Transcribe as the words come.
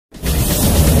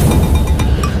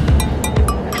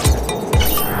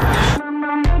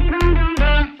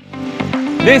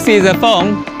This is a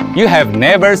phone you have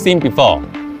never seen before.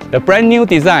 The brand new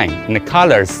design and the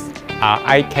colors are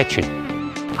eye-catching.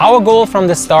 Our goal from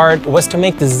the start was to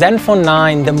make the Zenfone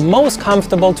 9 the most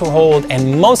comfortable to hold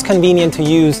and most convenient to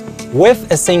use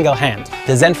with a single hand.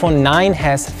 The Zenfone 9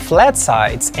 has flat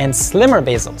sides and slimmer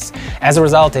bezels. As a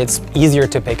result, it's easier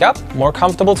to pick up, more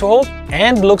comfortable to hold,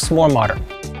 and looks more modern.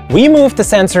 We moved the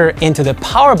sensor into the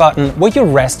power button where you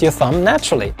rest your thumb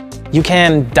naturally. You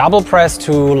can double press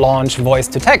to launch voice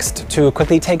to text, to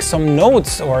quickly take some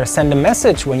notes or send a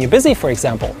message when you're busy, for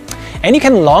example. And you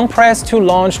can long press to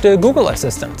launch the Google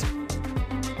Assistant.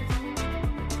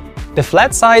 The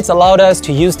flat sides allowed us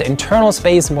to use the internal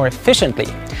space more efficiently.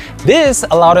 This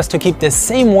allowed us to keep the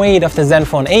same weight of the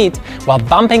Zenfone 8 while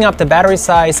bumping up the battery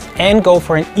size and go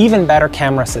for an even better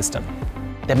camera system.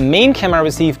 The main camera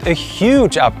received a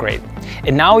huge upgrade.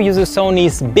 It now uses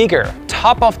Sony's bigger,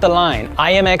 top-of-the-line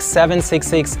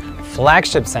IMX766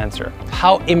 flagship sensor.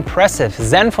 How impressive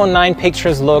Zenfone 9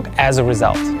 pictures look as a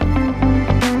result.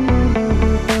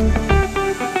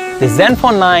 The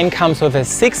Zenfone 9 comes with a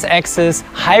 6-axis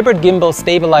hybrid gimbal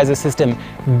stabilizer system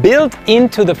built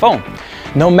into the phone.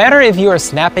 No matter if you are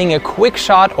snapping a quick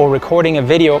shot or recording a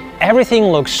video, everything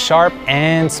looks sharp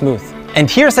and smooth. And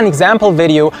here's an example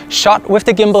video shot with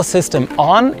the gimbal system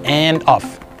on and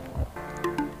off.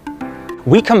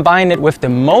 We combined it with the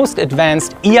most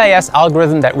advanced EIS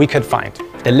algorithm that we could find.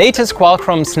 The latest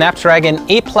Qualcomm Snapdragon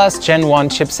 8 Plus Gen 1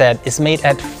 chipset is made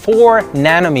at 4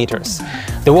 nanometers,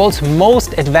 the world's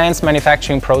most advanced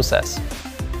manufacturing process.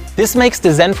 This makes the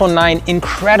Zenfone 9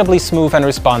 incredibly smooth and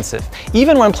responsive,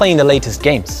 even when playing the latest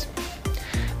games.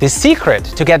 The secret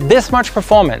to get this much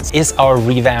performance is our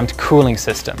revamped cooling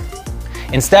system.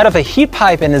 Instead of a heat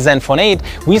pipe in the Zenfone 8,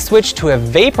 we switched to a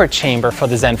vapor chamber for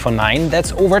the Zenfone 9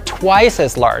 that's over twice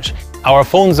as large. Our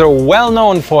phones are well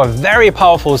known for very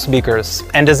powerful speakers,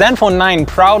 and the Zenfone 9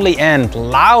 proudly and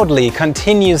loudly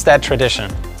continues that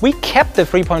tradition. We kept the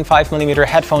 3.5mm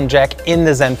headphone jack in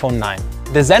the Zenfone 9.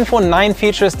 The Zenfone 9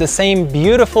 features the same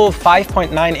beautiful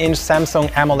 5.9-inch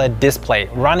Samsung AMOLED display,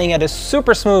 running at a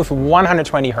super smooth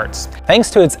 120 Hz, thanks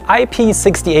to its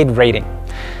IP68 rating.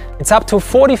 It's up to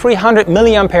 4,300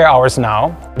 mAh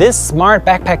now. This smart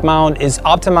backpack mount is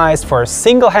optimized for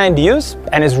single-hand use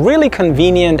and is really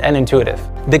convenient and intuitive.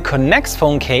 The Connect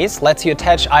phone case lets you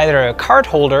attach either a card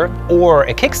holder or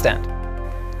a kickstand.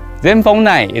 Zenfone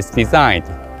 9 is designed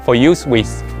for use with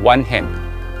one hand,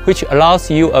 which allows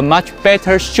you a much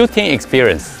better shooting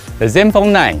experience. The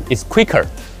Zenfone 9 is quicker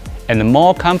and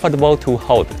more comfortable to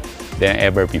hold than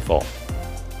ever before.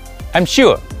 I'm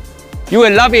sure you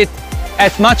will love it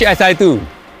as much as I do.